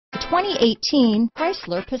2018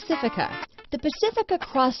 Chrysler Pacifica. The Pacifica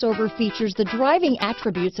crossover features the driving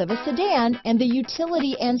attributes of a sedan and the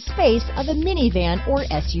utility and space of a minivan or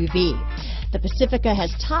SUV. The Pacifica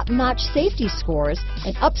has top-notch safety scores,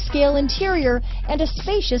 an upscale interior, and a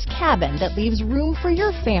spacious cabin that leaves room for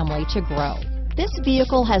your family to grow. This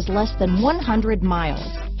vehicle has less than 100 miles.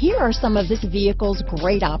 Here are some of this vehicle's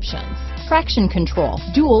great options: traction control,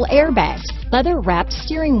 dual airbags, leather-wrapped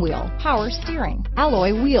steering wheel, power steering,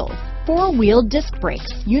 alloy wheels, four-wheel disc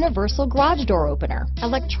brakes, universal garage door opener,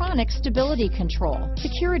 electronic stability control,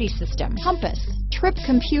 security system, compass, trip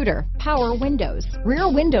computer, power windows,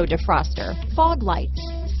 rear window defroster, fog lights,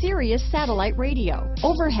 Sirius satellite radio,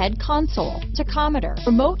 overhead console, tachometer,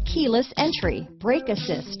 remote keyless entry, brake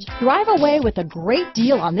assist. Drive away with a great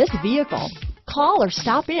deal on this vehicle. Call or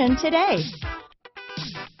stop in today.